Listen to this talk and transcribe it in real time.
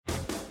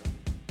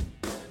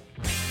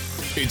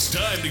It's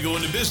time to go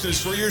into business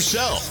for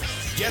yourself.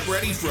 Get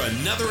ready for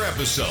another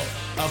episode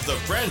of the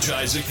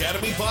Franchise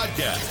Academy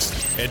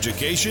podcast.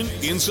 Education,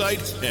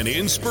 insight, and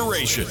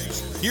inspiration.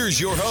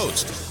 Here's your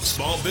host,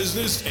 small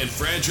business and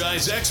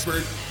franchise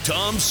expert,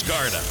 Tom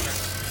Scarda.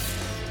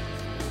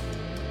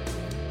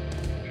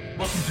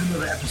 Welcome to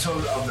another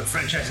episode of the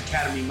Franchise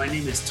Academy. My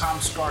name is Tom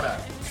Scarda.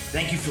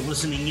 Thank you for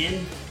listening in.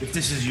 If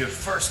this is your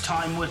first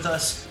time with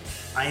us,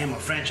 I am a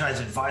franchise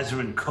advisor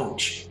and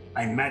coach.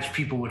 I match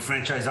people with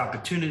franchise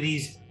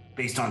opportunities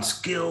based on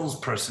skills,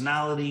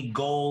 personality,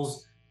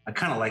 goals. I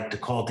kind of like to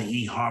call it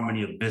the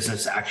eHarmony of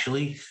business,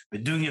 actually.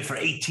 Been doing it for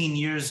 18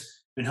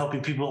 years, been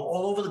helping people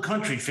all over the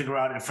country figure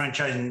out if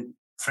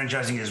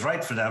franchising is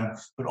right for them,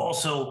 but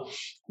also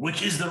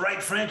which is the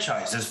right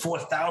franchise. There's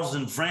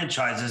 4,000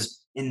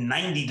 franchises in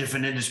 90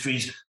 different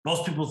industries.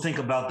 Most people think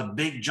about the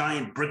big,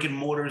 giant brick and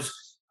mortars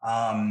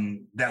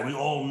that we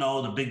all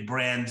know, the big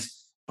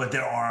brands, but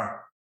there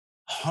are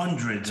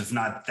hundreds, if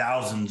not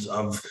thousands,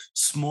 of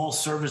small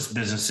service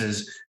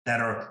businesses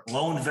that are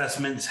low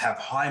investments, have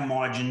high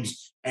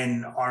margins,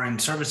 and are in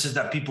services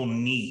that people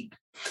need.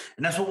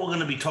 And that's what we're going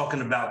to be talking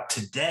about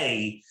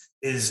today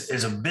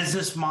is a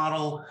business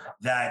model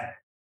that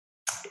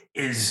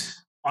is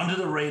under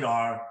the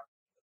radar,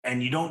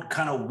 and you don't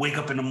kind of wake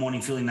up in the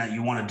morning feeling that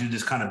you want to do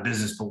this kind of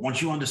business. But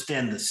once you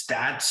understand the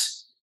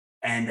stats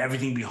and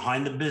everything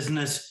behind the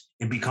business,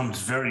 it becomes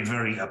very,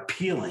 very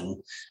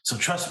appealing. So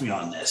trust me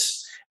on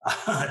this.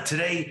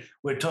 Today,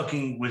 we're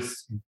talking with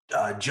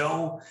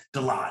Joe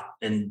Delott,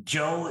 and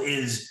Joe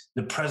is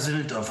the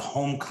president of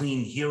Home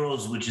Clean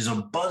Heroes, which is a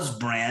buzz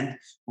brand.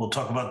 We'll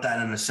talk about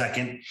that in a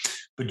second.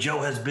 But Joe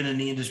has been in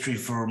the industry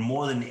for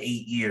more than 8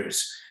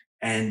 years,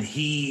 and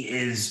he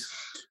is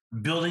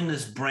building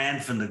this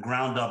brand from the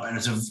ground up. And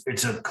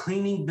it's a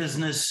cleaning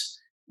business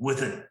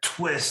with a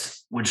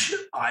twist, which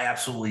I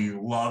absolutely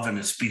love, and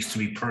it speaks to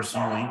me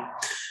personally.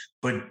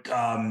 But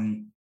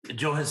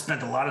Joe has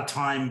spent a lot of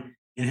time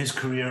in his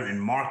career in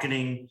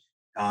marketing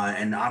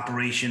and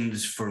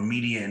operations for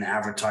media and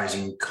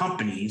advertising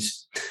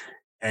companies.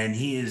 And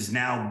he is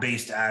now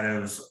based out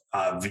of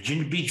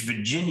Virginia Beach,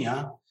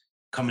 Virginia,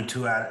 coming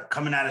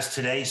at us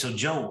today. So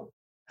Joe,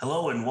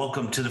 hello and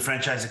welcome to the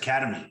Franchise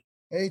Academy.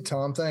 Hey,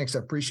 Tom, thanks. I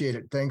appreciate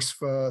it. Thanks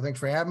for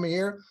having me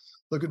here.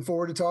 Looking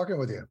forward to talking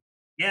with you.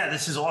 Yeah,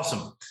 this is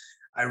awesome.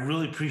 I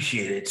really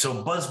appreciate it.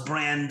 So Buzz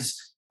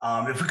Brands,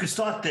 if we could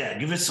start there,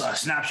 give us a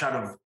snapshot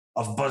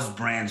of Buzz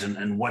Brands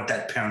and what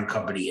that parent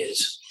company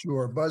is.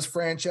 Sure. Buzz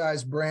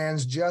Franchise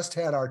Brands just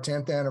had our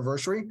 10th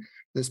anniversary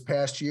this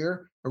past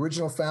year.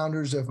 Original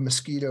founders of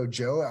Mosquito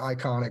Joe,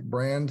 iconic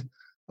brand,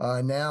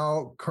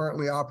 now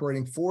currently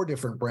operating 4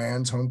 different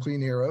brands: Home Clean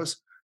Heroes,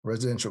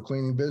 residential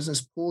cleaning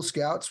business; Pool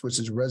Scouts, which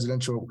is a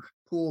residential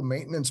pool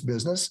maintenance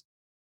business;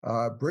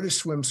 British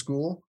Swim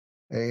School,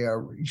 a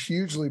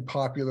hugely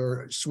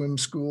popular swim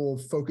school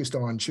focused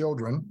on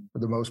children for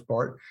the most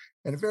part,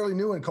 and a fairly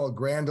new one called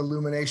Grand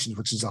Illuminations,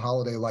 which is a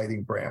holiday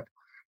lighting brand.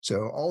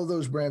 So all of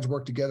those brands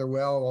work together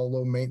well, all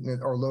low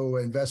maintenance or low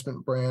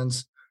investment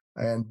brands.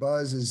 And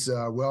Buzz is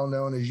well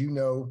known, as you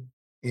know,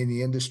 in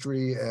the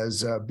industry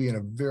as being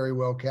a very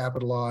well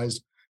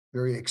capitalized,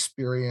 very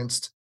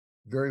experienced,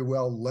 very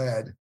well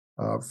led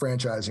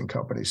franchising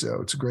company.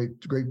 So it's a great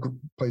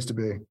place to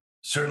be.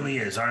 Certainly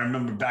is. I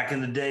remember back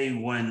in the day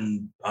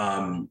when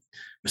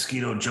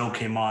Mosquito Joe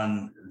came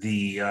on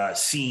the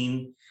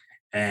scene,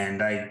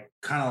 and I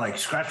kind of like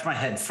scratched my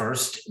head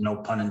first, no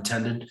pun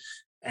intended,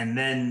 and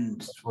then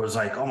was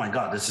like, oh my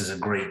God, this is a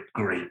great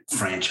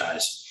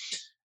franchise.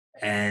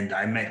 And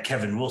I met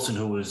Kevin Wilson,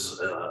 who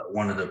was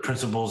one of the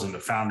principals and the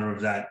founder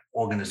of that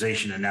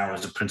organization, and now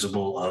is the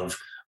principal of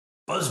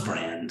Buzz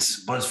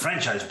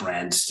Franchise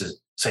Brands, to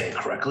say it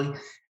correctly.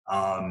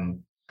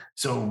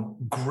 So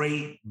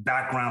great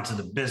background to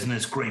the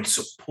business, great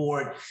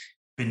support,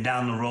 been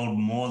down the road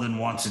more than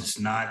once. It's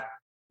not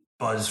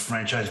Buzz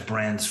Franchise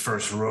Brands'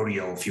 first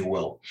rodeo, if you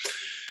will.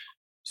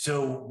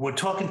 So we're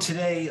talking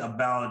today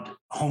about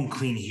Home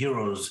Clean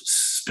Heroes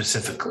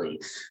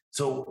specifically.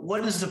 So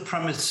what is the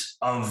premise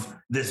of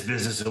this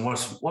business, and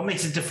what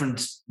makes it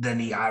different than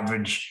the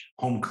average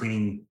home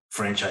cleaning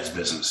franchise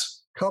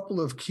business? Couple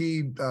of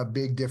key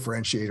big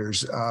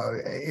differentiators.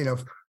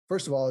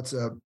 First of all,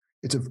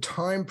 it's a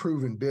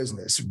time-proven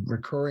business,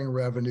 recurring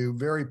revenue,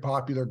 very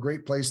popular,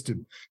 great place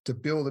to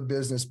build a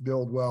business,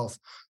 build wealth.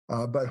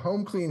 But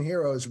Home Clean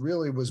Heroes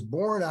really was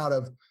born out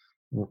of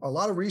a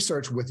lot of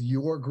research with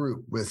your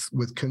group,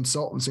 with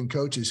consultants and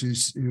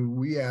coaches who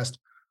we asked,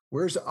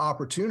 where's the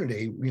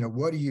opportunity?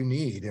 What do you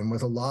need? And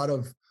with a lot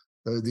of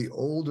the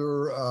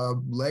older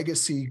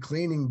legacy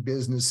cleaning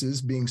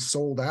businesses being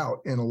sold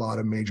out in a lot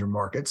of major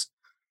markets,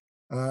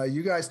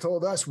 you guys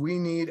told us we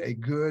need a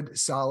good,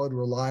 solid,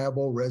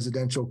 reliable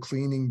residential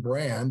cleaning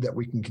brand that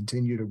we can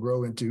continue to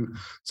grow into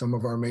some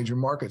of our major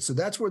markets. So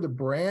that's where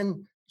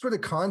the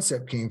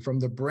concept came from.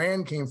 The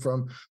brand came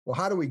from, well,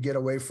 how do we get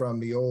away from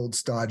the old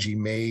stodgy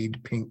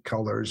made pink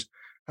colors?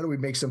 How do we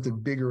make something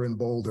bigger and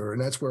bolder?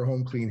 And that's where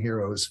Home Clean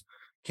Heroes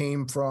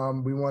came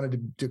from. We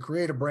wanted to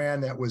create a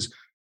brand that was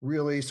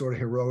really sort of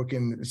heroic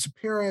in its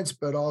appearance,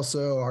 but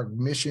also our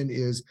mission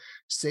is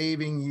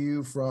saving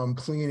you from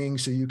cleaning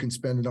so you can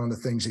spend it on the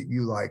things that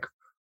you like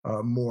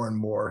more and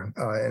more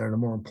and are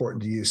more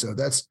important to you. So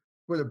that's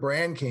where the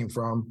brand came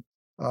from.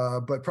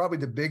 But probably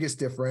the biggest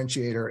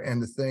differentiator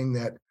and the thing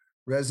that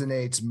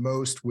resonates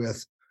most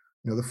with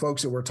the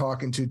folks that we're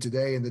talking to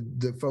today and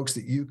the folks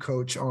that you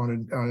coach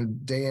on a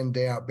day in,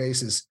 day out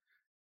basis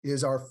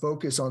is our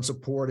focus on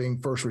supporting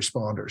first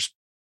responders.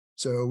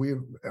 So we have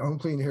Home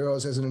Clean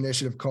Heroes has an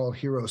initiative called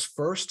Heroes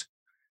First.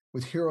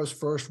 With Heroes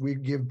First, we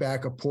give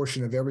back a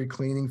portion of every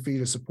cleaning fee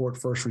to support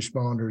first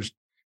responders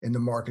in the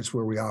markets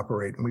where we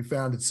operate. And we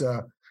found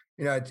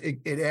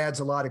it adds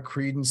a lot of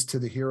credence to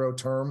the hero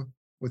term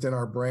within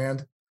our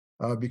brand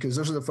because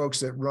those are the folks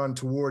that run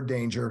toward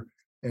danger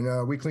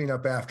and we clean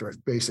up after it,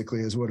 basically,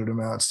 is what it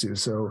amounts to.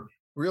 So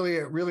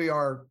really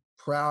are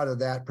proud of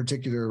that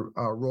particular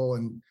role.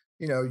 And,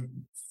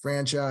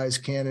 franchise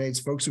candidates,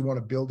 folks who want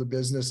to build a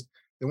business,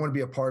 they want to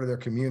be a part of their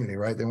community,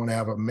 right? They want to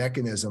have a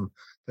mechanism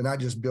to not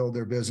just build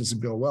their business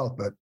and build wealth,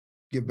 but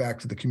give back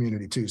to the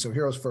community too. So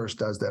Heroes First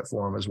does that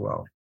for them as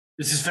well.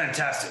 This is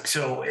fantastic.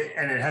 So,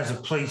 and it has a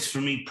place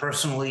for me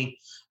personally,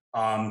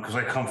 because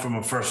I come from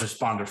a first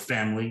responder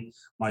family.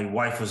 My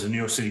wife was a New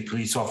York City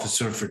police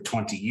officer for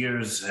 20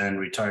 years and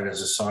retired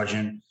as a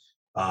sergeant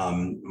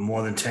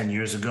more than 10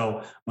 years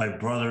ago. My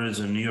brother is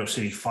a New York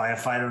City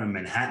firefighter in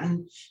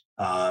Manhattan,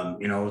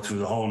 through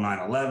the whole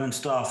 9/11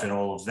 stuff and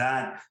all of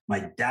that.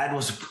 My dad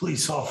was a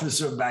police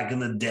officer back in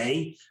the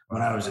day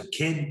when I was a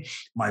kid.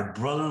 My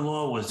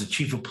brother-in-law was the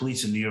chief of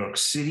police in New York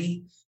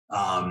City.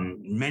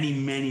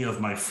 Many of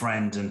my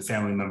friends and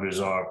family members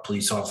are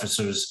police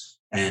officers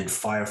and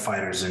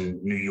firefighters in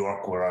New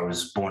York, where I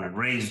was born and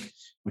raised,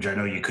 which I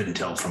know you couldn't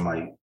tell from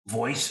my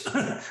voice.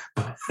 I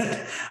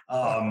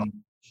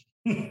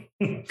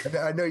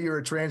know you're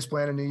a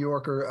transplanted New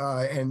Yorker,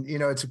 and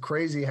it's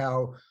crazy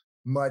how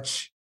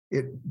much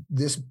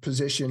this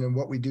position and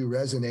what we do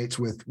resonates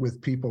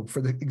with people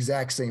for the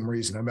exact same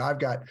reason. I mean, I've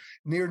got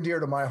near and dear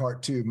to my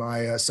heart too.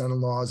 My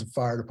son-in-law is a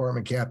fire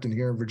department captain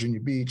here in Virginia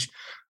Beach.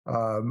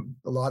 A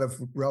lot of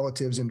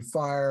relatives in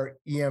fire,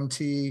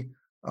 EMT,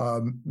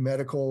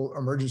 medical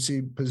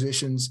emergency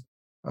positions.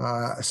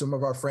 Some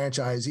of our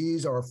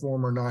franchisees are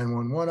former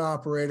 911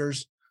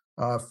 operators,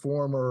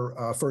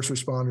 former first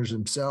responders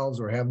themselves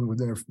or have them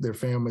within their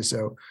family.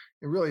 So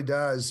it really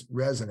does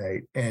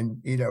resonate.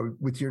 And,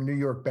 with your New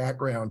York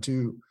background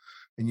too,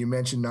 and you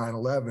mentioned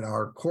 9/11,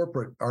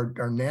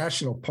 our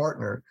national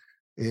partner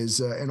is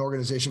an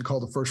organization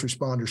called the First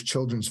Responders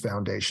Children's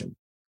Foundation.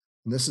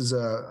 And this is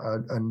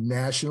a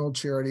national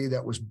charity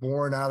that was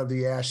born out of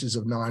the ashes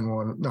of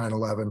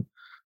 9/11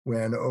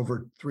 when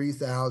over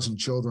 3,000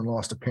 children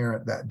lost a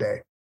parent that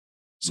day.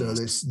 So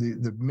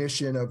the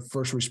mission of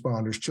First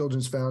Responders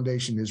Children's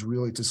Foundation is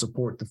really to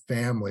support the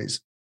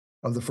families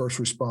of the first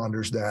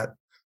responders that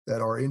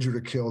are injured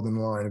or killed in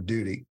the line of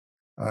duty.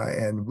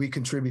 And we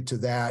contribute to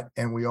that.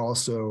 And we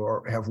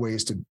also have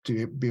ways to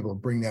be able to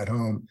bring that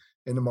home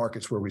in the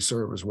markets where we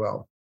serve as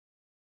well.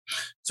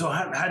 So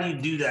how do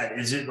you do that?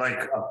 Is it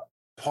like a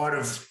part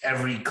of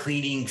every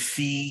cleaning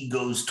fee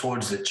goes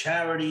towards the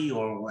charity,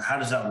 or how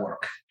does that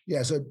work?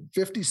 Yeah, so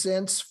 50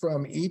 cents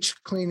from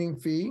each cleaning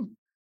fee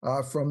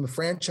from the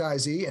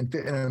franchisee and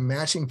a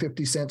matching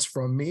 50 cents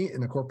from me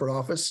in the corporate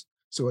office.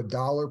 So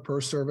 $1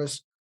 per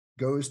service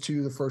goes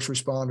to the First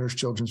Responders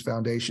Children's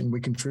Foundation.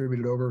 We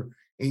contributed over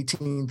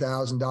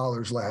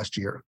 $18,000 last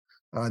year,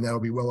 and that'll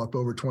be well up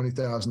over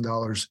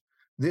 $20,000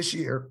 this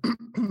year.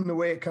 The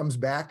way it comes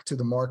back to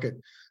the market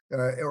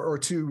or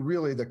to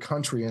really the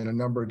country in a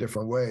number of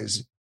different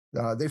ways,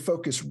 they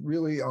focus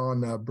really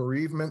on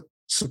bereavement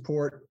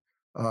support,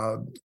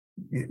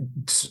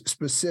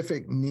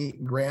 specific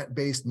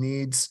grant-based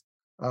needs,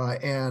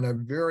 and a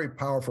very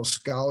powerful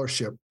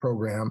scholarship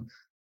program.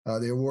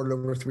 They awarded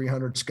over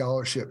 300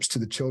 scholarships to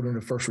the children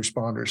of first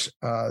responders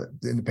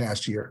in the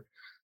past year.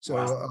 So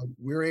wow.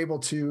 We're able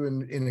to,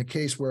 in a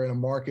case where in a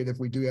market, if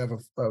we do have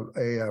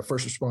a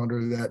first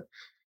responder that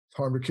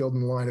harmed or killed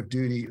in the line of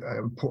duty,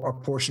 a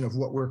portion of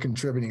what we're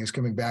contributing is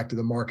coming back to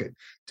the market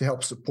to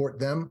help support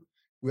them.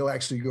 We'll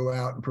actually go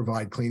out and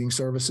provide cleaning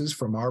services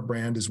from our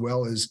brand, as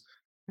well as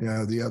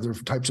the other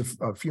types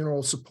of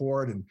funeral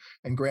support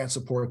and grant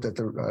support that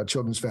the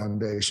Children's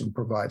Foundation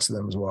provides to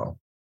them as well.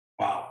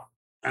 Wow.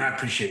 And I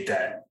appreciate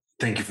that.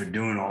 Thank you for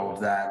doing all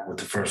of that with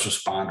the first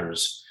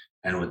responders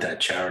and with that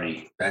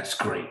charity. That's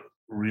great.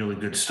 Really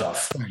good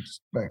stuff.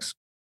 Thanks.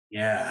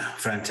 Yeah,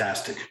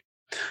 fantastic.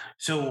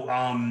 So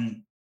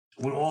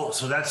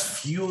so that's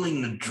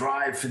fueling the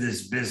drive for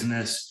this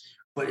business.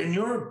 But in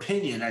your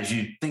opinion, as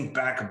you think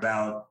back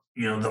about,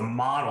 the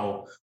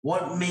model,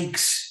 what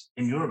makes,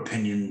 in your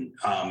opinion,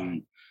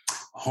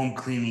 home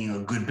cleaning a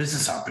good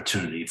business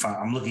opportunity? If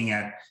I'm looking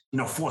at,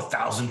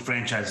 4,000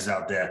 franchises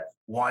out there,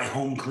 why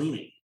home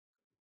cleaning?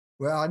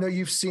 Well, I know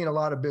you've seen a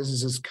lot of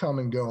businesses come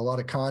and go, a lot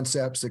of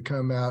concepts that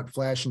come out,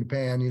 flash in the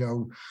pan,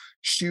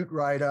 shoot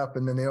right up,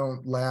 and then they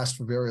don't last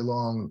for very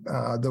long.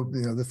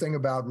 The thing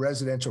about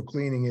residential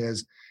cleaning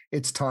is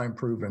it's time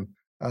proven.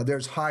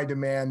 There's high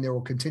demand. There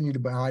will continue to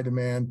be high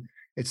demand.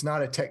 It's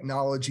not a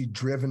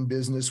technology-driven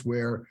business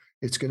where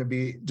it's going to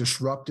be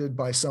disrupted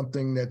by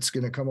something that's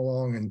going to come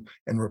along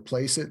and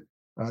replace it.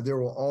 There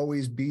will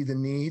always be the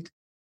need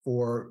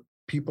for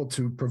people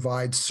to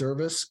provide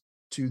service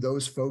to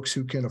those folks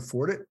who can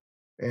afford it.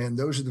 And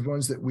those are the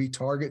ones that we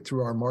target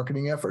through our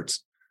marketing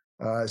efforts.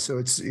 So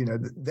it's,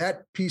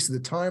 that piece of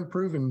the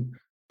time-proven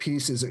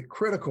piece is a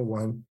critical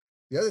one.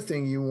 The other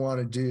thing you want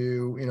to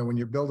do, when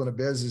you're building a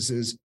business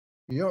is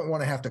you don't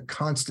want to have to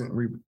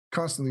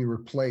constantly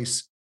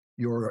replace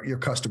your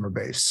customer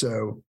base.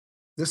 So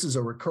this is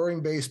a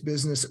recurring-based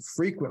business,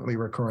 frequently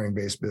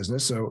recurring-based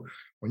business. So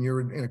when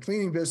you're in a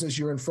cleaning business,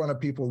 you're in front of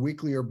people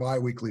weekly or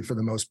biweekly for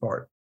the most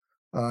part.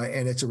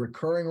 And it's a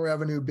recurring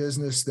revenue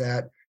business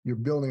that you're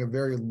building a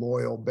very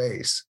loyal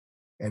base.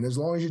 And as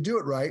long as you do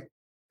it right,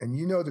 and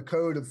the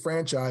code of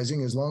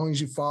franchising, as long as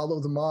you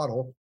follow the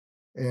model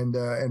and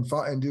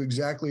do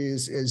exactly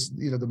as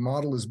the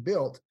model is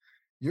built,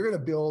 you're going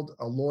to build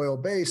a loyal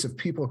base of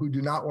people who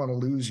do not want to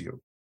lose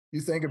you. You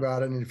think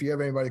about it, and if you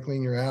have anybody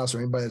clean your house or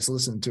anybody that's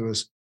listening to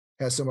us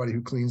has somebody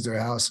who cleans their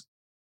house,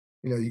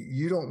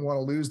 you don't want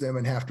to lose them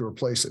and have to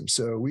replace them.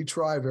 So we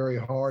try very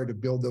hard to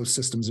build those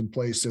systems in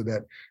place so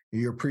that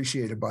you're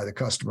appreciated by the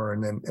customer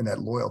and that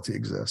loyalty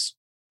exists.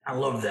 I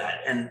love that.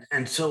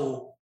 And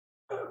so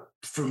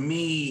for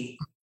me,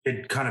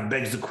 it kind of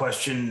begs the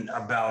question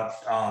about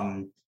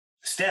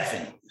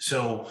staffing.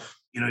 So,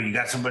 you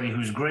got somebody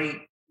who's great.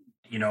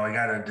 I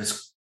got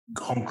this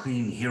Home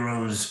Clean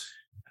Heroes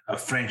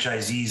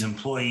franchisee's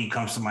employee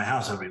comes to my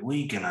house every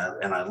week, and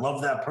I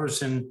love that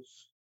person.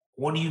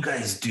 What do you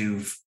guys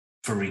do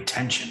for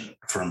retention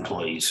for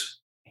employees?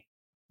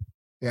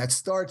 Yeah, it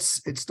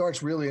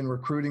starts really in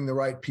recruiting the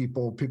right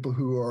people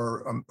who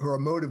are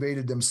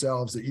motivated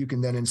themselves that you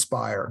can then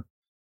inspire.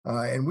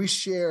 And we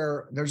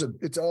share.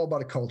 It's all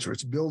about a culture.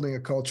 It's building a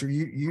culture.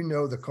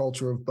 The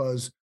culture of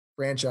Buzz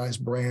franchise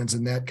brands,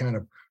 and that kind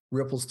of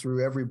ripples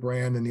through every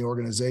brand in the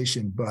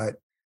organization. But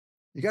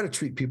you got to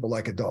treat people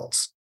like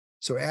adults.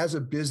 So as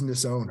a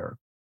business owner,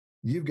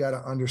 you've got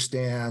to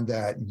understand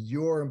that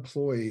your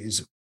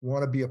employees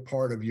want to be a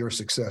part of your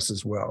success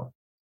as well.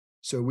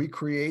 So we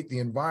create the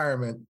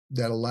environment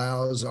that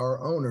allows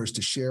our owners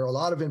to share a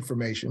lot of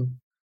information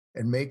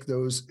and make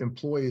those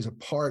employees a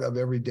part of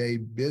everyday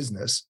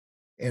business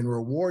and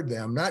reward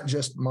them, not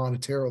just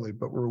monetarily,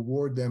 but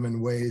reward them in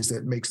ways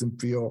that makes them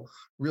feel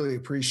really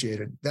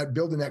appreciated. That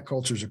building that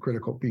culture is a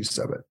critical piece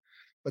of it.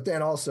 But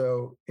then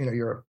also,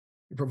 you're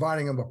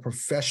providing them a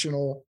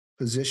professional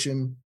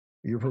position.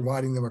 You're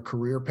providing them a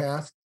career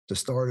path to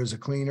start as a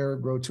cleaner,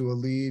 grow to a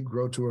lead,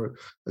 grow to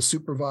a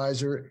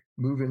supervisor,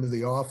 move into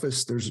the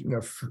office. There's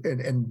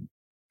and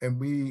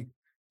we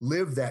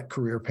live that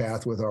career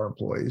path with our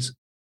employees.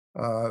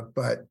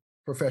 But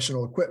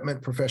professional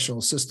equipment,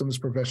 professional systems,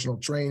 professional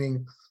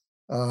training,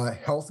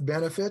 health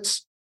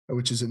benefits,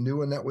 which is a new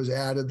one that was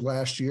added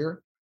last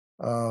year.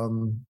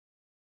 And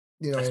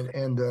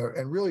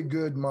really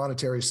good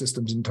monetary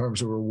systems in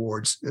terms of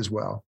rewards as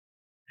well.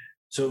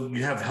 So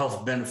you have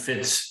health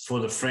benefits for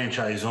the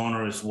franchise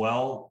owner as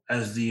well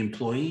as the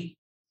employee?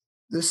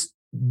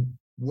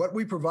 What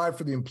we provide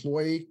for the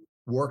employee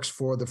works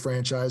for the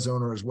franchise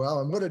owner as well.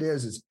 And what it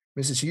is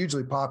this is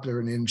hugely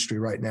popular in the industry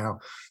right now.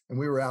 And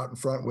we were out in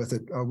front with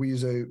it. We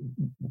use a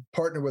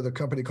partner with a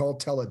company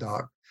called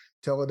Teladoc.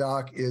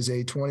 Teladoc is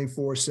a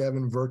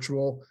 24/7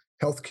 virtual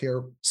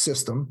healthcare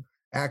system,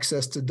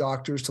 access to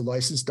doctors, to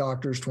licensed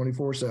doctors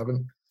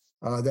 24/7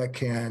 that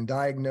can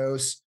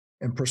diagnose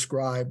and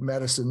prescribe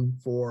medicine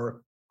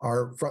for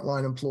our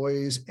frontline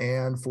employees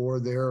and for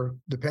their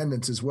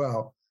dependents as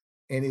well.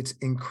 And it's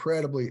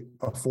incredibly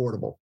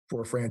affordable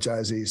for a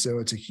franchisee. So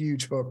it's a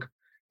huge hook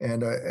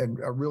and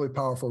a really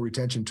powerful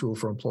retention tool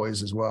for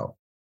employees as well.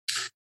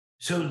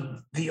 So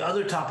the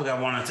other topic I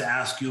wanted to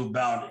ask you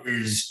about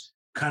is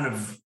kind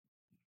of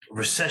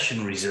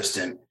recession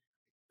resistant.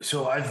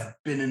 So I've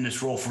been in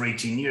this role for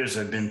 18 years.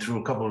 I've been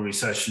through a couple of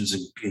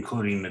recessions,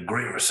 including the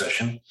Great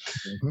Recession.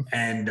 Mm-hmm.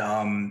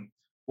 And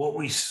what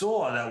we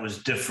saw that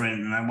was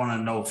different, and I want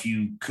to know if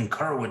you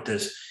concur with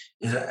this,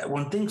 is that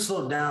when things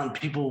slow down,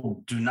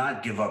 people do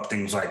not give up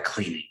things like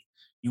cleaning.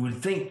 You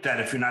would think that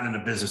if you're not in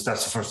a business,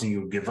 that's the first thing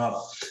you would give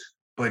up.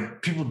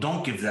 But people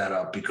don't give that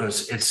up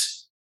because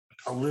it's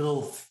a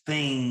little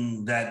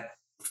thing that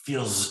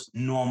feels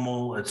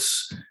normal.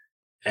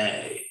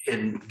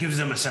 It gives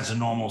them a sense of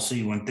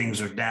normalcy when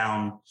things are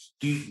down.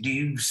 Do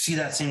you see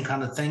that same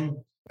kind of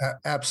thing?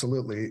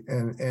 Absolutely.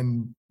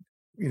 And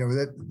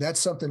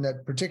that's something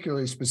that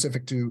particularly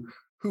specific to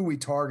who we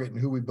target and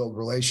who we build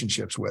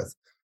relationships with,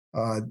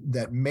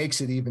 that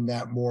makes it even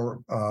that more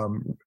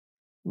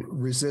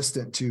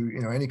resistant to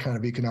any kind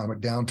of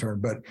economic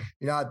downturn. But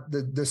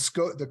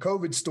the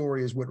COVID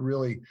story is what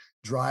really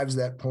drives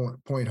that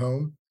point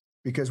home,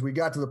 because we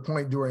got to the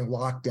point during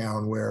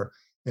lockdown where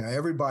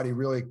everybody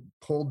really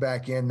pulled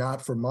back in,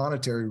 not for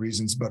monetary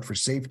reasons, but for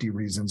safety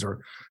reasons, or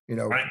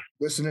right,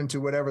 listening to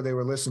whatever they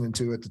were listening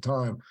to at the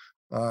time.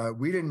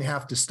 We didn't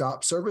have to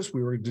stop service.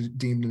 We were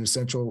deemed an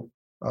essential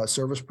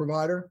service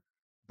provider,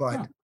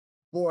 but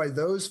boy,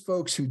 those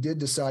folks who did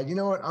decide, you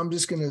know what, I'm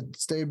just going to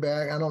stay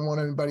back. I don't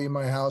want anybody in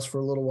my house for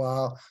a little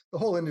while. The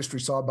whole industry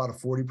saw about a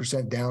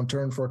 40%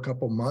 downturn for a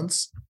couple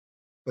months.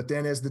 But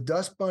then as the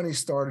dust bunnies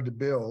started to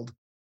build,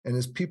 and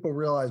as people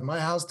realized my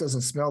house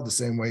doesn't smell the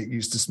same way it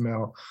used to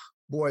smell,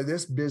 boy,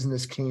 this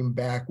business came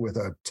back with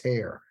a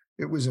tear.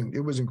 It was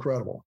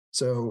incredible.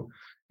 So,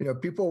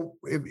 people,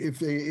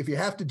 if you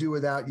have to do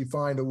without, you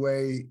find a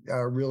way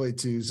really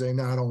to say,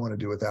 no, I don't want to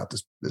do without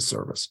this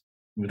service.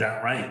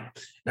 That right.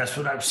 That's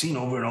what I've seen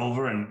over and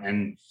over.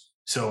 And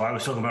so I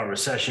was talking about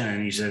recession,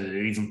 and he said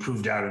it even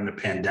proved out in the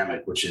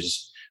pandemic, which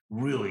is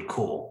really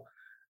cool.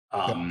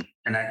 And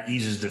that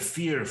eases the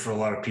fear for a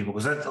lot of people,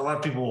 because a lot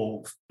of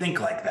people think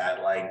like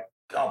that, like,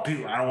 oh,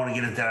 people, I don't want to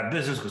get into that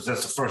business because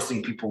that's the first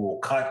thing people will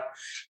cut,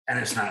 and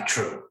it's not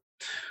true.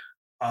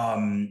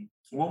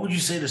 What would you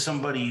say to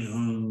somebody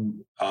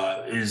who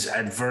is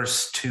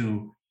adverse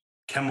to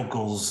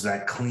chemicals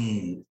that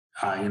clean,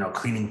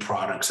 cleaning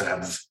products that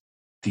have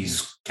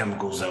these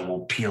chemicals that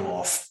will peel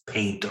off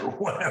paint or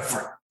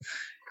whatever?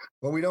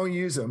 Well, we don't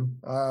use them.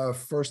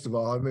 First of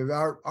all, I mean,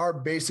 our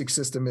basic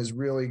system is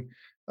really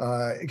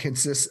it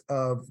consists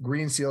of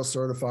Green Seal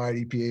certified,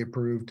 EPA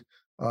approved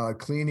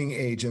cleaning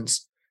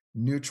agents,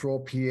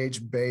 neutral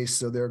pH base,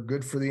 so they're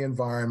good for the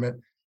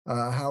environment.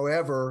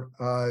 However,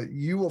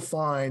 you will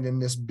find in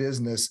this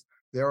business,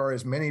 there are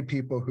as many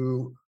people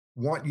who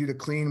want you to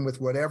clean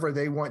with whatever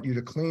they want you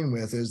to clean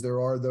with as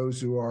there are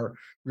those who are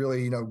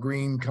really,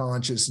 green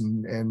conscious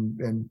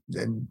and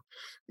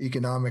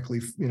economically,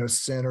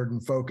 centered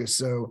and focused.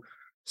 So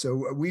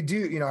we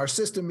do, our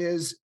system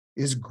is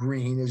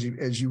green,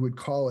 as you would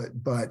call it.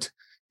 But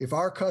if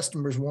our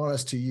customers want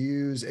us to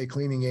use a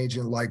cleaning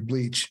agent like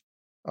bleach,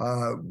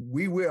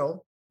 we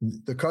will.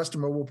 The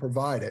customer will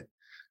provide it.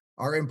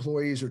 Our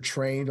employees are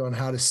trained on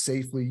how to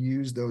safely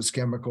use those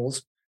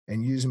chemicals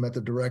and use them at the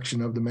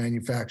direction of the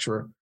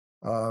manufacturer.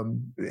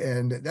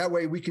 And that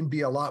way we can be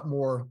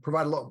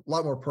provide a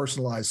lot more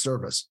personalized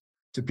service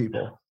to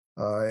people.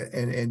 Yeah.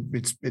 And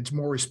it's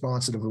more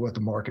responsive to what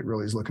the market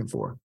really is looking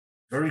for.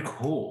 Very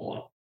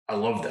cool. I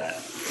love that.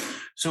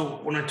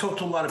 So when I talk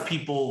to a lot of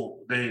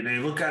people, they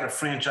look at a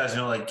franchise and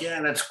they're like,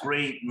 yeah, that's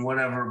great and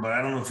whatever, but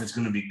I don't know if it's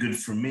going to be good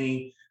for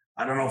me.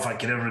 I don't know if I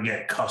could ever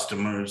get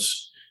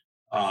customers.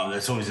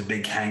 That's always a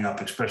big hang up,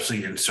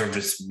 especially in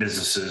service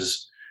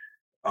businesses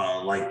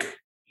like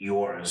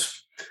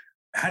yours.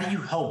 How do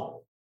you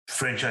help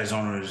franchise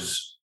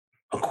owners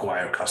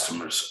acquire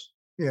customers?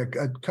 Yeah,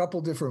 a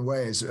couple different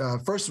ways.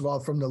 First of all,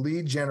 from the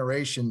lead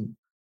generation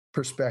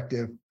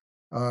perspective,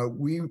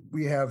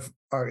 we have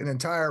an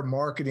entire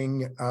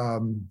marketing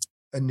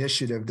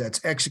initiative that's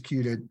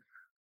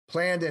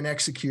planned and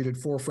executed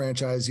for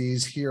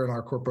franchisees here in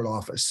our corporate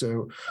office.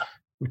 So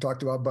we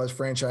talked about Buzz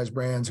Franchise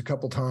Brands a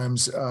couple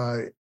times.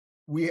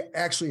 We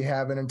actually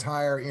have an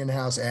entire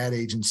in-house ad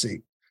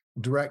agency,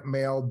 direct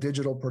mail,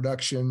 digital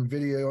production,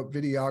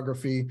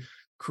 videography,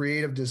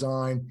 creative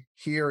design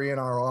here in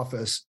our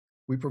office.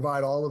 We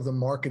provide all of the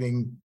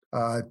marketing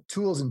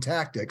tools and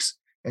tactics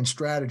and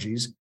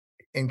strategies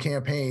and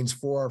campaigns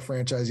for our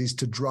franchisees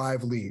to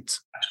drive leads.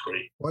 That's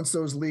great. Once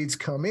those leads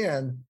come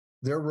in,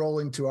 they're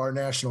rolling to our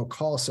national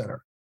call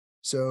center.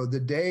 So the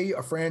day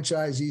a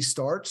franchisee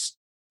starts,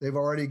 they've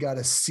already got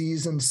a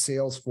seasoned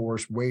sales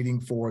force waiting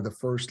for the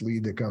first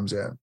lead that comes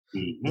in.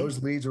 Mm-hmm.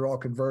 Those leads are all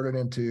converted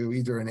into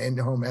either an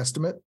in-home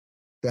estimate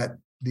that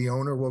the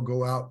owner will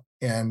go out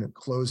and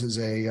close as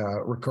a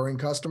recurring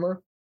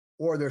customer,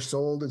 or they're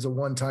sold as a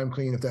one-time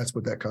clean if that's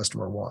what that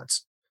customer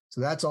wants. So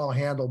that's all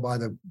handled by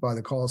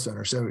the call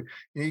center. So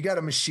you got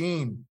a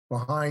machine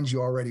behind you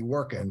already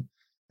working,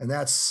 and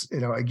that's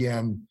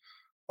again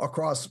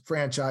across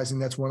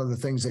franchising. That's one of the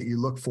things that you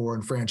look for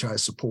in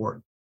franchise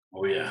support.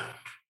 Oh yeah.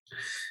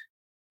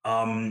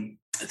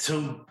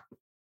 So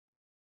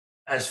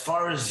as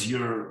far as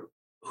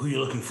who you're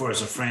looking for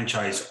as a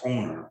franchise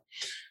owner,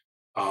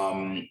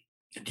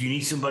 do you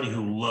need somebody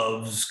who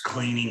loves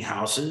cleaning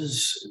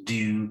houses?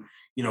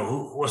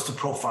 What's the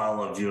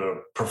profile of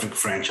your perfect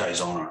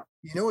franchise owner?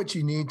 You know what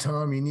you need,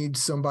 Tom? You need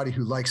somebody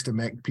who likes to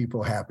make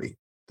people happy.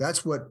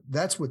 That's what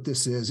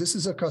this is. This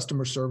is a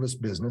customer service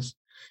business.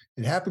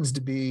 It happens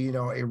to be,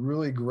 a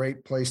really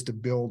great place to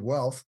build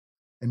wealth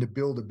and to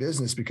build a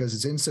business because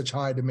it's in such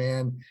high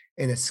demand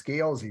and it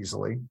scales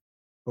easily.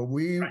 But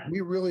we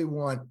really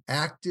want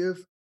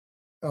active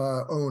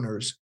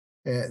owners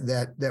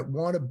that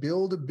want to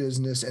build a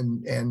business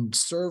and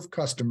serve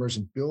customers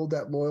and build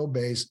that loyal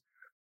base,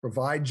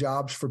 provide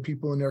jobs for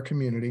people in their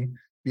community,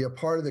 be a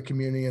part of the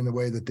community in the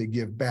way that they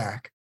give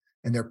back.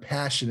 And they're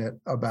passionate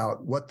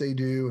about what they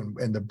do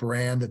and the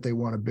brand that they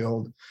want to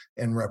build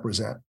and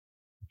represent.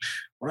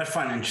 What I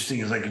find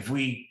interesting is, like, if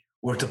we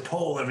were to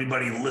poll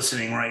everybody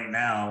listening right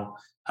now,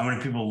 how many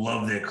people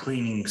love their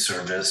cleaning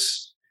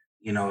service?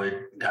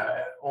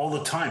 All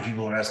the time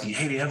people are asking,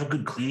 hey, do you have a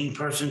good cleaning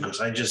person?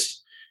 Because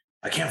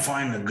I can't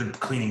find a good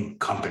cleaning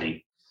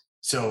company.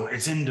 So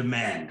it's in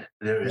demand.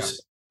 There is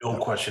no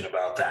question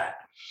about that.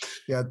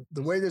 Yeah,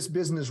 the way this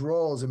business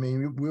rolls, I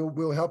mean,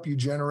 we'll help you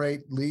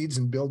generate leads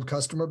and build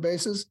customer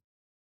bases,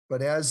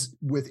 But as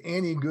with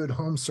any good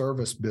home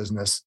service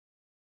business,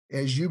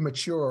 as you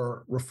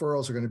mature,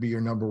 referrals are going to be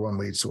your number one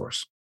lead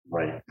source.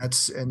 Right.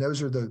 And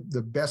those are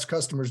the best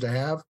customers to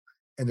have,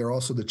 and they're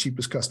also the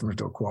cheapest customers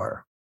to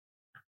acquire.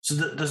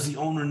 So does the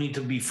owner need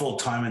to be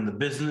full-time in the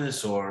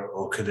business,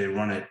 or could they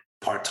run it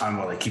part-time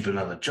while they keep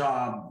another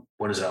job?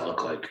 What does that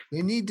look like?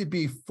 They need to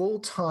be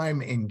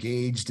full-time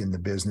engaged in the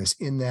business,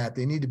 in that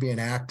they need to be an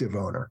active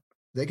owner.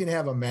 They can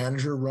have a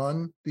manager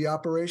run the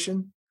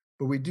operation,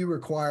 but we do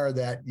require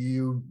that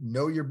you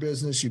know your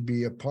business, you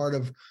be a part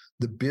of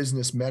the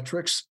business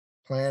metrics,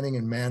 planning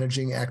and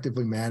managing,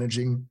 actively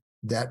managing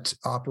that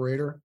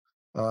operator.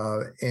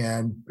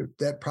 And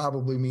that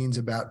probably means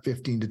about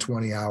 15 to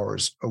 20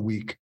 hours a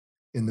week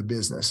in the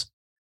business.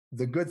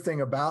 The good thing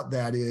about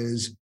that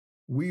is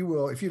we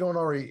will, if you don't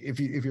already, if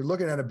you're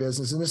looking at a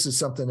business, and this is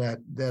something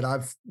that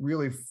I've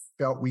really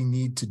felt we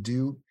need to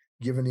do,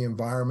 given the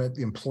environment,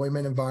 the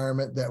employment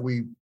environment that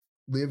we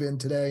live in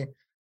today,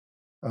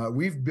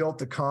 we've built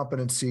the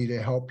competency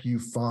to help you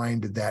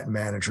find that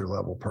manager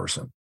level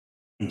person.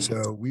 Mm-hmm.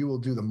 So we will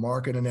do the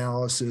market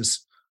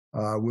analysis.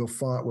 We'll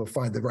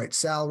find the right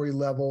salary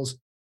levels,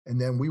 and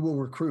then we will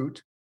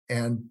recruit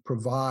and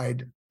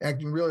provide,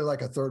 acting really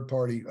like a third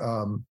party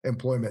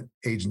employment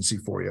agency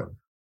for you.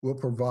 We'll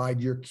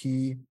provide your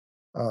key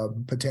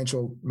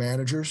potential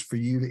managers for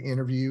you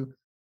to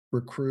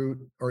recruit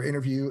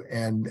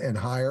and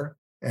hire,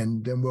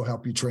 and then we'll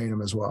help you train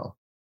them as well.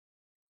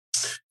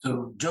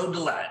 So Joe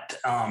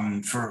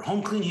Delat, for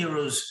Home Clean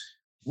Heroes,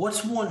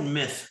 what's one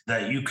myth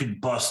that you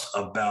could bust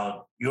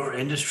about your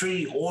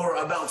industry or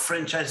about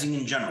franchising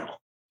in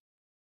general?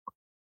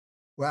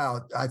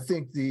 Wow, I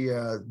think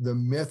the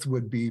myth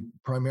would be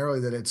primarily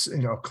that it's,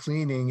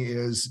 cleaning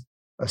is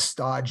a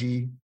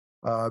stodgy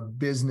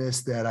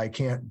business that I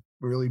can't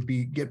really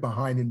get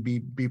behind and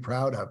be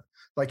proud of.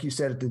 Like you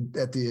said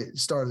at the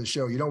start of the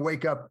show, you don't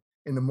wake up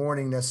in the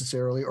morning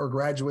necessarily or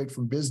graduate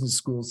from business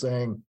school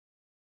saying,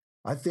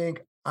 I think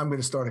I'm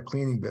going to start a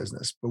cleaning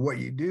business. But what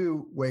you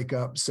do wake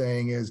up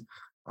saying is,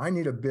 I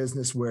need a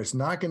business where it's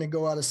not going to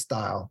go out of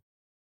style.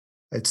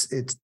 It's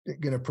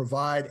going to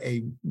provide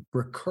a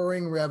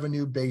recurring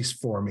revenue base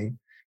for me,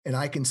 and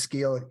I can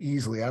scale it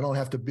easily. I don't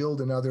have to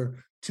build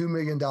another $2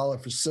 million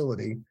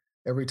facility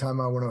every time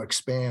I want to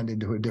expand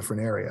into a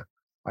different area.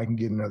 I can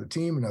get another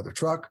team, another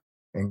truck,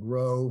 and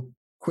grow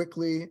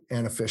quickly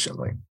and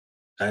efficiently.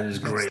 That is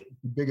great.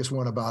 That's the biggest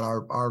one about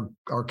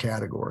our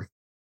category.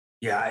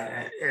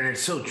 Yeah, and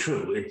it's so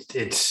true.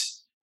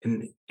 It's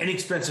an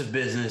inexpensive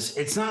business.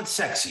 It's not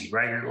sexy,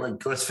 right?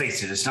 Like, let's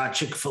face it, it's not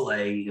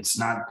Chick-fil-A. It's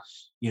not,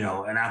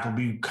 an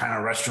Applebee kind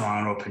of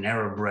restaurant or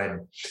Panera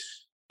Bread.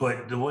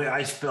 But the way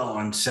I spell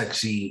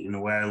unsexy and the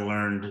way I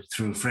learned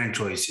through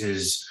franchise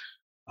is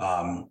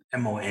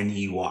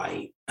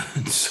MONEY.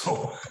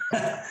 So,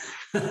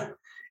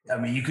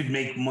 you could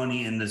make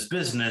money in this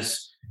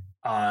business.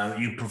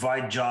 You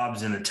provide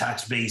jobs and a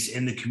tax base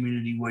in the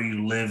community where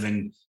you live.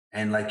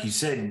 And like you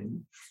said,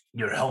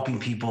 you're helping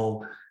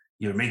people,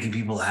 you're making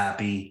people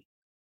happy.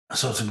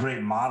 So it's a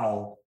great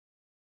model.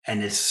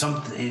 And it's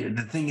something,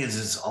 the thing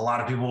is a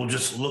lot of people will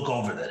just look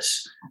over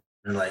this.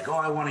 They're like, oh,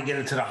 I want to get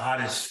into the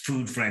hottest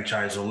food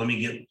franchise, or let me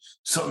get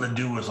something to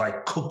do with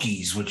like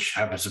cookies, which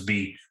happens to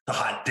be the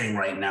hot thing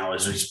right now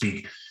as we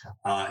speak.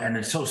 And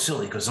it's so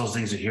silly because those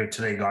things are here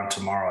today, gone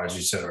tomorrow, as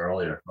you said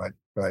earlier.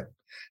 Right.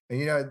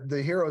 And,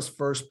 the Heroes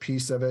First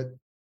piece of it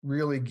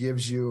really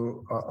gives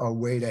you a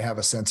way to have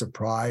a sense of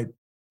pride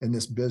in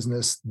this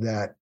business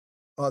that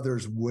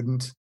others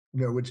wouldn't,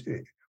 which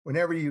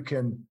whenever you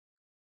can,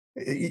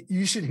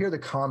 you should hear the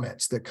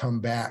comments that come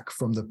back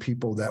from the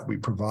people that we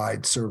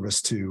provide service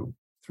to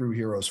through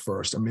Heroes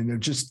First. They're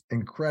just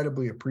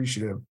incredibly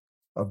appreciative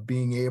of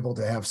being able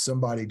to have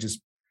somebody just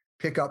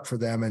pick up for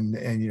them and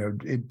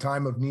in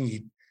time of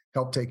need,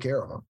 help take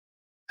care of them.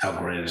 How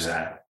great is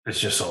that? It's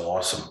just so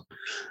awesome.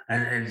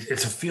 And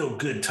it's a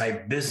feel-good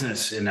type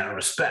business in that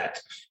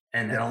respect.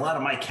 And a lot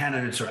of my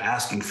candidates are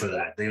asking for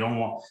that. They don't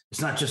want,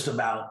 it's not just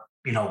about,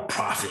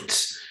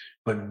 profits,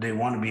 but they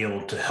want to be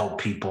able to help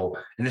people.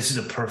 And this is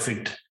a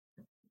perfect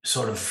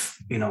sort of,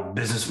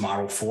 business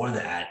model for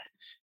that.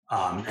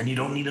 And you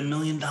don't need $1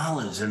 million.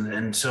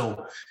 And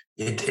so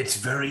it's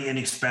very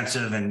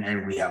inexpensive.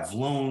 And we have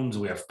loans,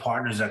 we have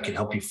partners that can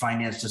help you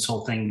finance this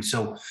whole thing.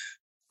 So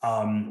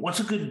what's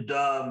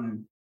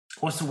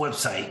the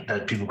website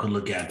that people could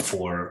look at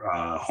for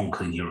Home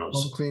Clean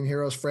Heroes?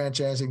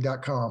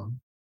 HomeCleanHeroesFranchising.com.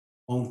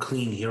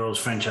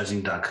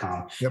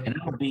 HomeCleanHeroesFranchising.com. Yep. And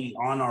it'll be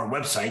on our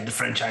website,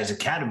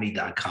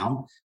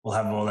 thefranchiseacademy.com. We'll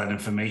have all that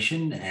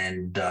information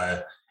and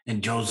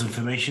Joe's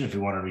information if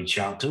you want to reach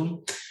out to him.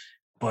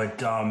 But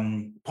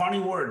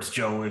parting words,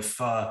 Joe, if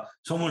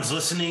someone's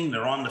listening,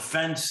 they're on the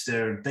fence,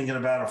 they're thinking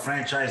about a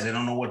franchise, they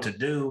don't know what to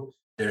do,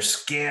 they're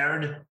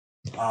scared.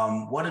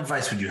 What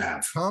advice would you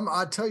have? Tom,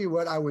 I'll tell you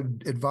what I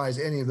would advise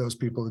any of those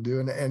people to do.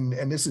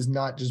 And this is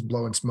not just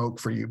blowing smoke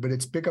for you, but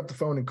it's pick up the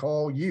phone and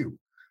call you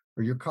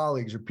or your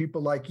colleagues or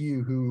people like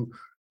you who,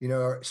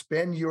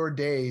 spend your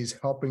days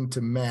helping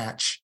to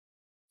match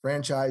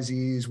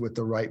franchisees with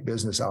the right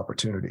business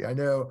opportunity. I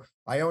know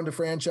I owned a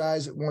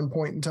franchise at one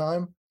point in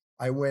time.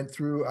 I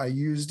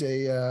used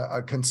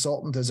a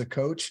consultant as a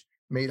coach,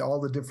 made all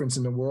the difference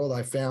in the world.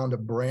 I found a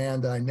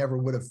brand that I never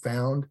would have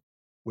found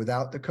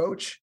without the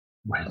coach.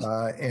 Right.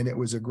 And it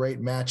was a great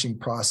matching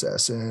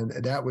process. And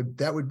that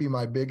would be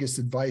my biggest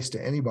advice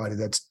to anybody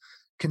that's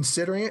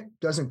considering it.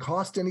 Doesn't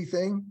cost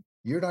anything.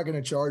 You're not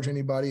going to charge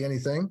anybody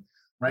anything.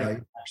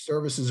 Right.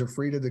 Services are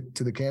free to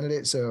the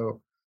candidate.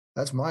 So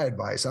that's my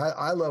advice.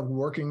 I love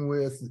working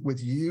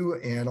with you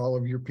and all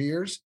of your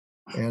peers.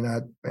 And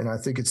I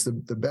think it's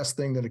the best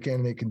thing that a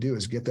candidate can do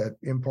is get that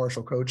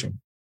impartial coaching.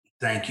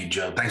 Thank you,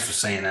 Joe. Thanks for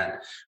saying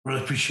that.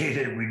 Really appreciate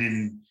it. We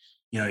didn't,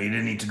 you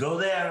didn't need to go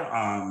there.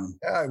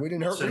 Yeah, we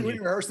didn't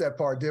rehearse that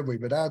part, did we?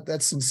 But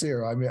that's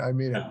sincere. I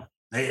mean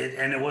it.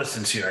 And it was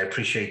sincere. I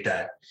appreciate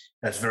that.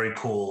 That's very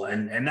cool.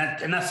 And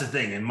that's the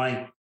thing.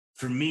 And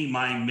for me,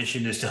 my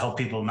mission is to help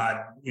people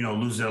not,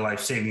 lose their life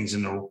savings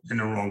in the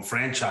wrong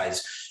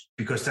franchise,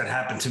 because that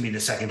happened to me the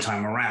second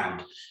time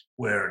around,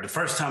 where the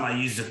first time I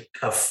used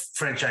a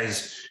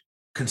franchise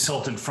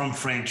consultant from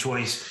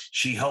FranChoice.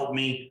 She helped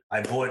me.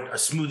 I bought a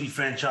smoothie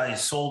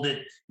franchise, sold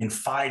it in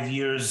 5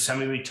 years,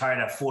 semi-retired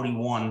at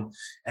 41,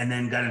 and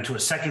then got into a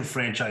second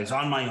franchise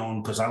on my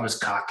own because I was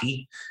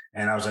cocky.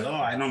 And I was like,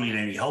 I don't need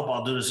any help.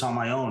 I'll do this on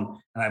my own.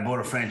 And I bought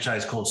a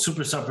franchise called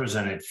Super Suppers,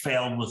 and it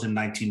failed within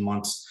 19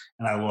 months.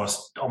 And I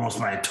lost almost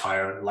my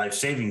entire life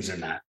savings in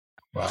that.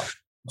 Wow.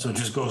 So it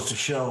just goes to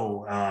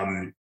show,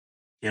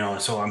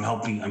 so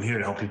I'm here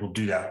to help people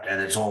do that.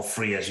 And it's all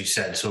free, as you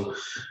said. So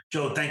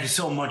Joe, thank you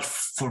so much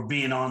for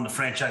being on the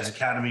Franchise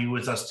Academy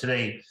with us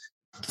today.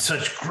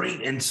 Such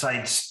great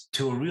insights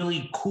to a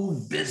really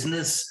cool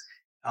business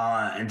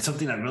and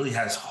something that really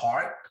has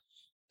heart.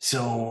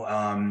 So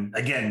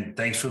again,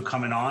 thanks for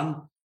coming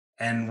on,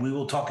 and we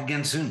will talk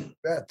again soon.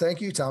 Yeah, thank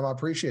you, Tom. I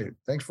appreciate it.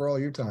 Thanks for all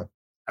your time.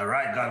 All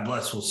right. God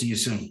bless. We'll see you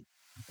soon.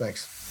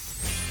 Thanks.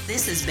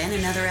 This has been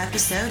another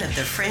episode of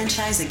the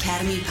Franchise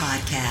Academy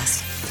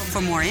Podcast. For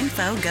more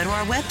info, go to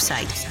our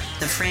website,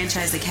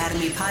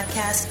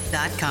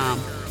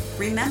 thefranchiseacademypodcast.com.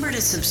 Remember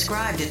to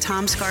subscribe to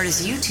Tom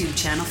Skarda's YouTube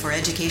channel for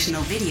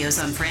educational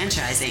videos on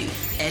franchising,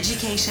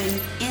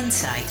 education,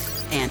 insight,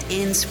 and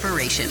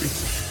inspiration.